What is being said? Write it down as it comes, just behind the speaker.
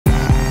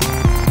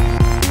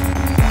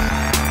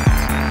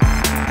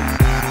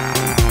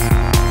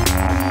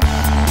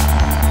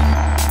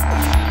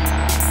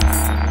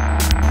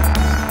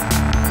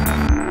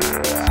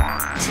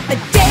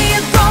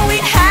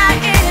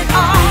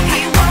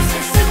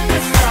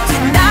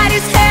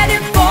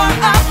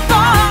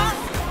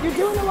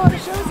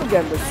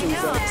again this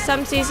season.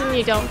 Some season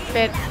you don't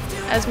fit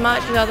as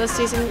much, but other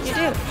season you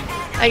do.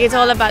 Like it's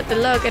all about the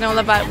look and all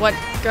about what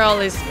girl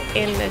is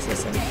in the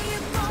season.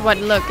 What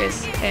look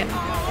is in.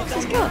 Which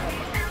is cool.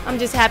 I'm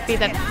just happy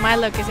that my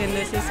look is in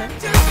this season.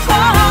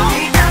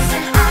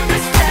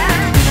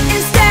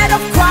 Instead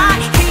of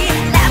crying, he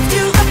left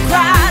you the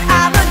crowd.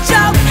 I'm a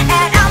joke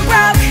and I'm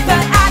broke,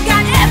 but I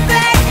got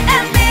everything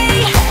in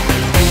me.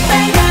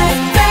 Famous,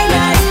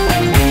 famous,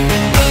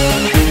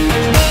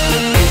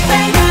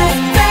 famous,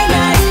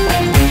 famous.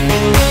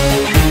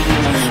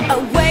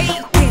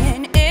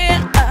 Awaken in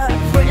a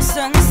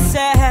prison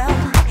cell,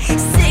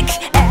 sick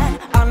and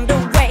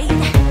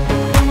underweight.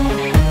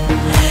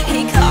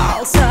 He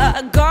calls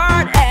a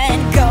guard and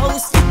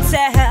goes to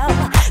tell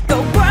the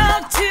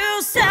world to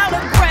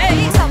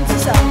celebrate. Time to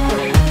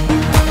celebrate.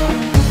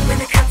 When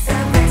the cops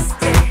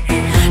arrested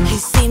him, he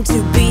seemed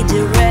to be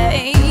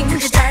deranged.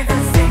 The driver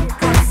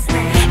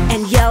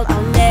and yelled,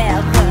 "I'll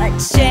never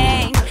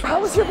change." How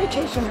was your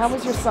vacation? How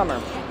was your summer?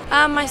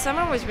 My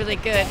summer was really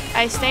good.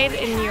 I stayed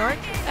in New York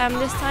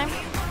this time,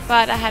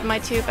 but I had my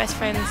two best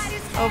friends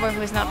over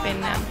who's not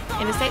been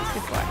in the States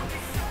before.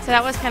 So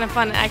that was kind of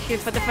fun. Actually,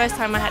 for the first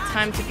time I had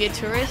time to be a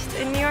tourist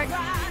in New York.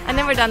 I've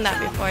never done that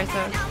before,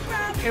 so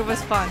it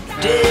was fun.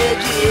 Did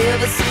you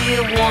ever see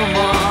a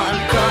woman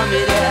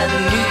coming out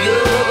of New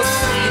York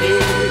City?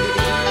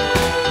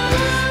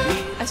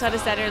 I saw the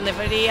Statue of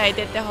Liberty. I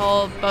did the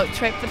whole boat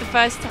trip for the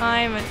first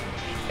time, and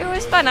it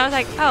was fun. I was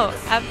like, oh,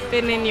 I've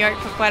been in New York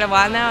for quite a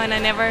while now, and I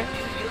never,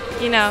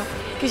 you know,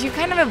 because you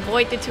kind of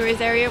avoid the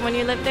tourist area when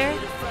you live there.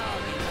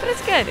 But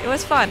it's good. It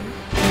was fun.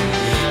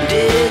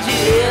 Did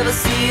you ever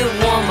see a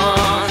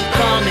woman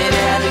coming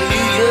out of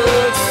New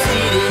York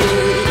City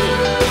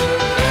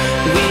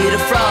with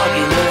a frog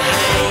in her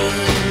hand?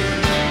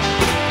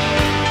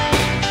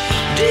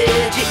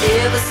 Did you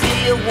ever see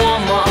a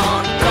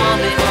woman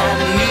coming out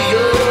of New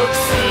York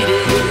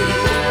City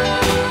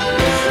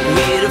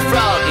with a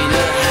frog in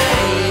her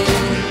hand?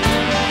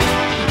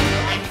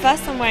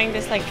 First I'm wearing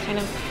this like kind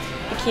of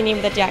bikini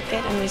with a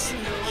jacket and this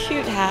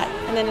cute hat,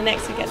 and then the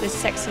next I get this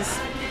sexist,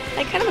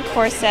 like kind of a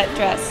corset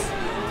dress.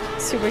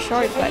 Super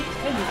short, but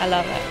I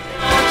love it.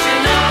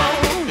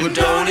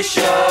 Don't it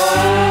show?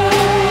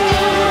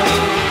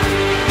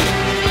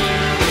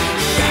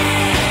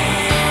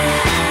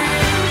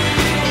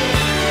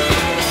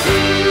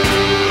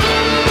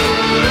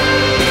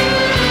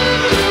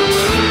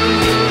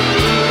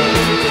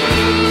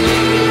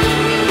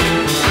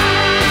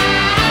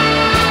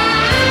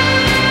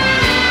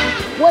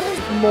 What is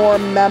more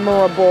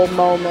memorable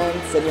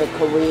moments in your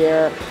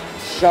career,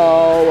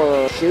 show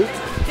or shoot?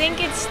 I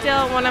think it's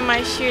still one of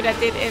my shoots I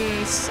did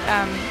in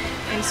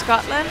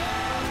Scotland.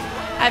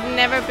 I've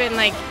never been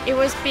like, it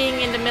was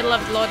being in the middle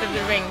of Lord of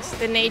the Rings.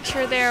 The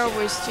nature there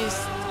was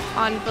just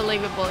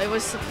unbelievable. It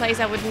was a place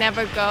I would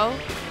never go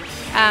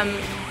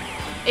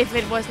if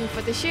it wasn't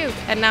for the shoot.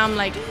 And now I'm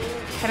like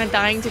kind of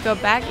dying to go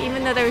back,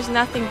 even though there was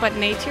nothing but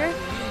nature.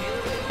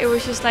 It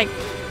was just like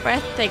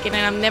breathtaking,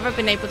 and I've never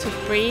been able to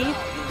breathe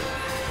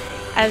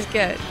as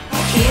good.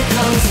 Here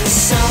comes the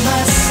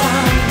summer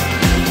sun.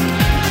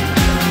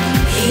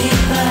 He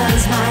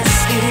burns my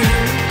skin.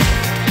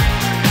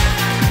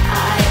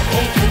 I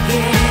ache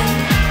again.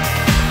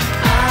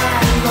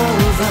 I'm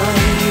over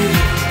you.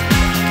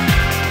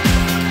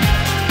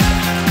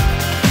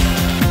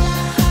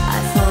 I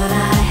thought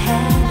I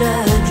had a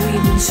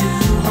dream too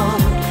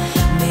hard.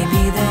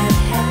 Maybe that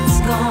has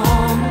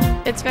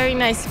gone. It's very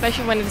nice,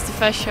 especially when it's the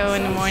first show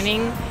in the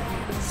morning.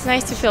 It's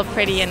nice to feel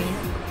pretty and,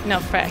 you know,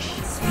 fresh.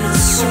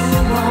 Feels so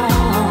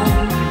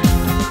wrong.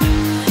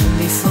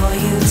 Before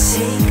you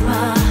take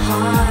my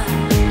heart,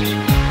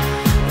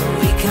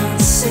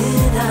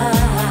 reconsider.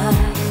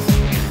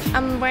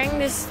 I'm wearing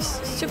this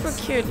super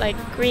cute, like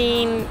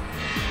green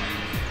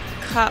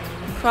crop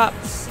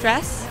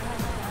dress,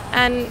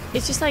 and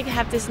it's just like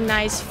have this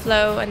nice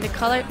flow, and the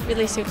color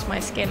really suits my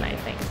skin, I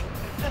think.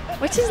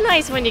 Which is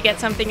nice when you get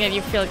something that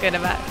you feel good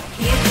about.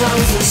 Here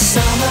comes the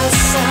summer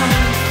sun.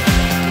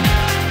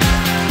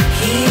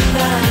 He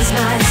burns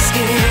my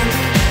skin.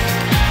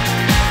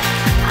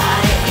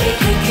 I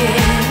ache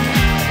again.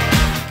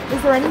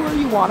 Is there anywhere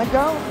you want to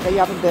go that you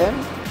haven't been?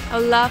 I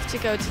would love to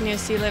go to New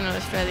Zealand or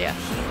Australia.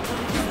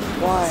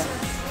 Why?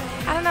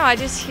 I don't know, I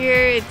just hear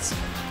it's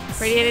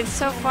pretty and it's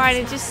so far, and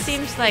it just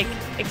seems like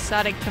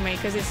exotic to me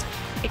because it's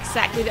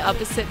exactly the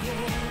opposite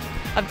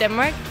of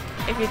Denmark.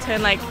 If you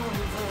turn like,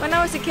 when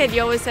I was a kid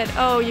you always said,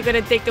 oh, you're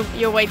gonna dig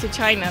your way to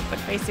China, but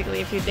basically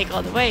if you dig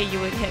all the way you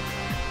would hit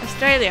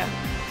Australia.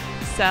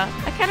 So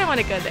I kind of want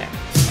to go there.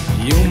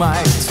 You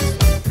might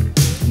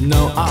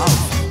know of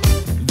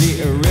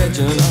the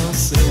original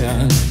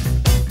sin,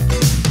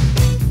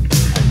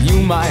 and you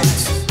might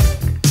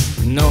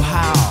know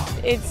how.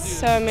 It's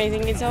so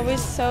amazing. It's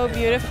always so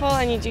beautiful,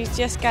 and you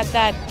just got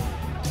that.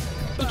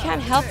 You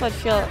can't help but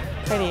feel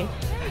pretty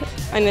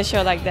on a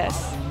show like this.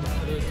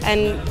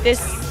 And this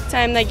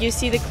time, like you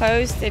see the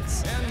clothes,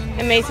 it's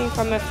amazing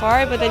from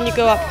afar, but then you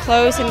go up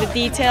close, and the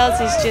details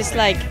is just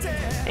like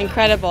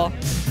incredible.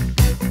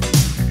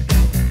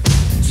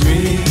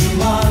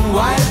 Dream on,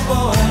 white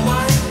boy.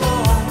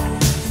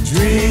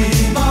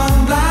 Dream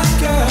on, black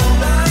girl.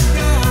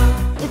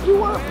 If you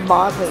were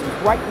modeling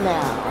right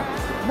now,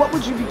 what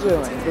would you be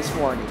doing this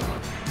morning?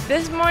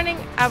 This morning,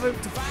 I would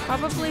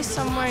probably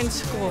somewhere in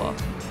school.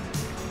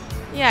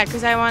 Yeah,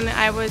 because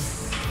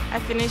I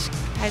finished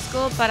high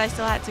school, but I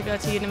still had to go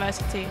to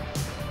university.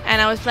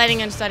 And I was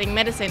planning on studying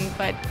medicine,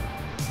 but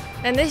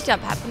then this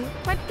job happened.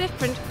 Quite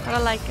different, but I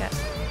like it.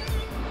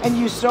 And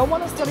you still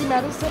want to study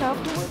medicine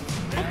afterwards?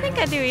 I think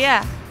I do,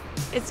 yeah.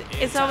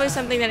 It's always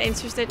something that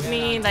interested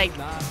me, like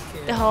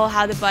the whole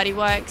how the body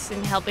works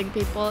and helping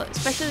people,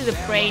 especially the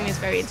brain is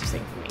very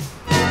interesting for me.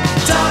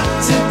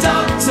 Doctor,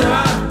 doctor,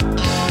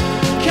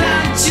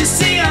 can't you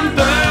see I'm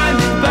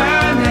burning,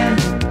 burning?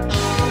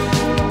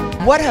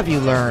 What have you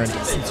learned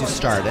since you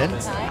started?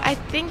 I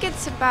think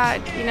it's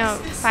about,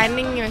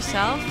 finding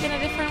yourself in a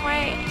different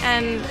way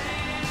and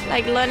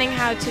like learning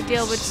how to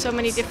deal with so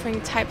many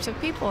different types of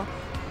people.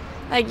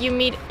 Like you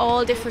meet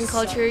all different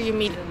cultures, you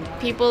meet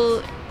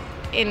people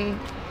in,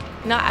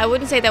 I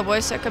wouldn't say the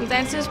worst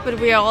circumstances, but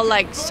we are all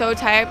like so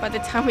tired by the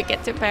time we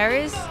get to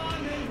Paris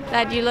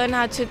that you learn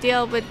how to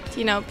deal with,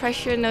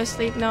 pressure, no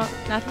sleep,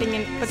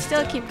 nothing, but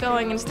still keep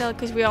going and still,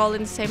 because we're all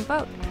in the same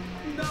boat.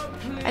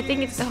 I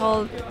think it's the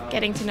whole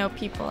getting to know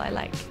people I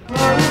like.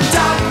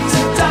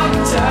 Doctor,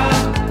 doctor,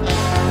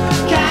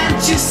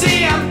 can't you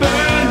see I'm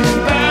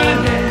burning,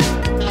 burning?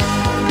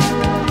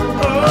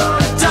 Oh,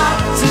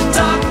 doctor,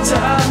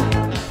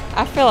 doctor.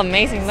 I feel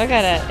amazing, look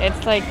at it.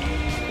 It's like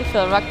you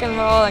feel rock and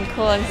roll and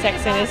cool and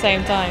sexy at the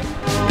same time.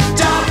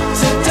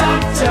 Doctor,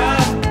 doctor,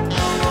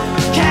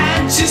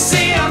 can't you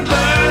see I'm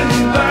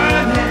burning,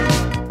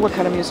 burning? What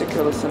kind of music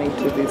you're listening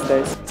to these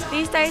days?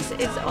 These days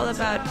it's all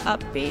about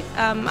upbeat.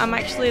 I'm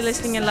actually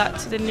listening a lot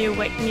to the new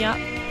Wake Me Up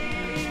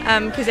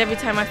because every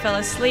time I fell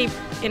asleep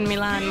in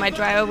Milan, my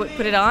driver would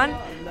put it on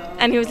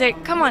and he was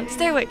like, come on,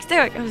 stay awake, stay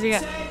awake. I was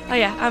like, oh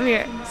yeah, I'm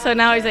here. So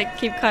now he's like,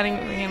 keep cutting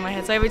me in my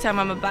head. So every time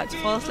I'm about to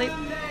fall asleep,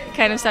 it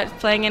kind of starts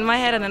playing in my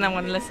head and then I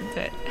want to listen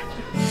to it.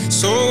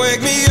 So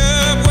wake me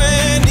up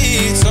when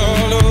it's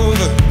all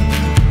over,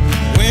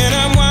 when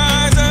I'm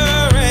wiser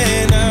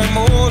and I'm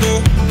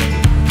older.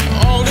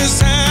 All this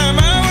time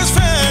I was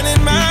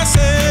finding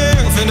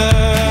myself and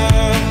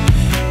I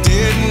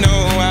didn't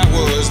know I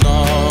was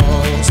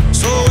lost.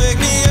 So wake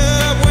me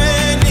up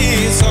when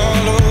it's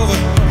all over,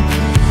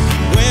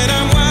 when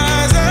I'm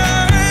wiser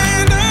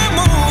and I'm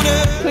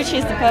older. Pucci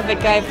is the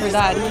perfect guy for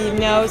that. He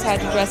knows how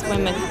to dress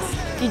women.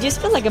 You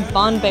just feel like a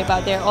Bond babe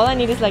out there. All I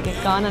need is like a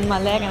gun on my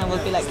leg and I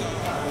will be like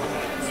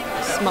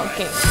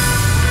smoking.